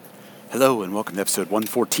Hello and welcome to episode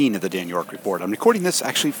 114 of the Dan York Report. I'm recording this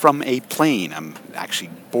actually from a plane. I'm actually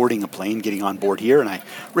boarding a plane, getting on board here, and I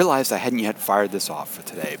realized I hadn't yet fired this off for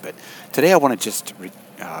today. But today I want to just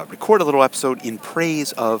record a little episode in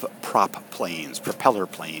praise of prop planes, propeller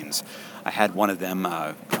planes. I had one of them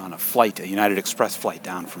on a flight, a United Express flight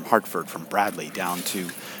down from Hartford, from Bradley, down to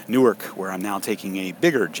Newark, where I'm now taking a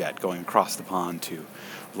bigger jet going across the pond to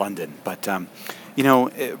London. But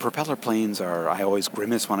propeller planes I always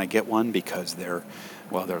grimace when I get one because they're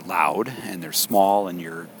loud and they're small and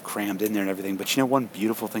you're crammed in there and everything. But one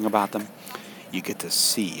beautiful thing about them? You get to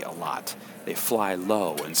see a lot. They fly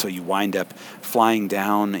low, and so you wind up flying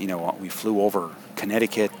down. We flew over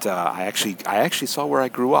Connecticut. I actually saw where I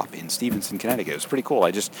grew up in Stevenson, Connecticut. It was pretty cool.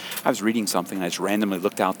 I was reading something, and I just randomly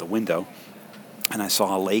looked out the window, and I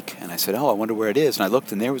saw a lake, and I said, I wonder where it is. And I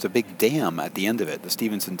looked, and there was a big dam at the end of it, the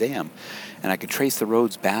Stevenson Dam. And I could trace the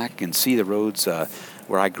roads back and see the roads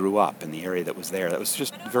where I grew up in the area that was there. That was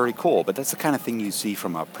just very cool. But that's the kind of thing you see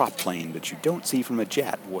from a prop plane, but you don't see from a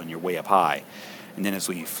jet when you're way up high. And then as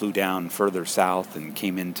we flew down further south and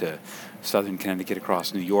came into southern Connecticut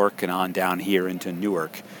across New York and on down here into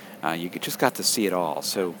Newark, you just got to see it all.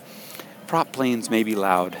 So prop planes may be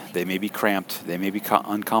loud, they may be cramped, they may be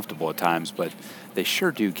uncomfortable at times, but they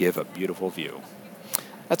sure do give a beautiful view.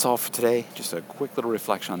 That's all for today. Just a quick little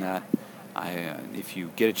reflection on that. If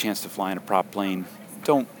you get a chance to fly in a prop plane,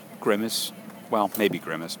 don't grimace. Well, maybe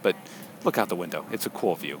grimace, but look out the window. It's a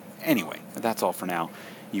cool view. Anyway, that's all for now.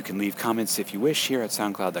 You can leave comments if you wish here at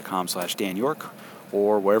soundcloud.com/Dan York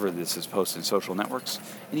or wherever this is posted in social networks.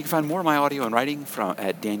 And you can find more of my audio and writing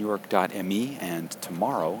at danyork.me. And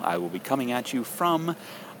tomorrow I will be coming at you from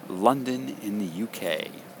London in the UK.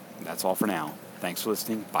 That's all for now. Thanks for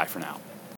listening. Bye for now.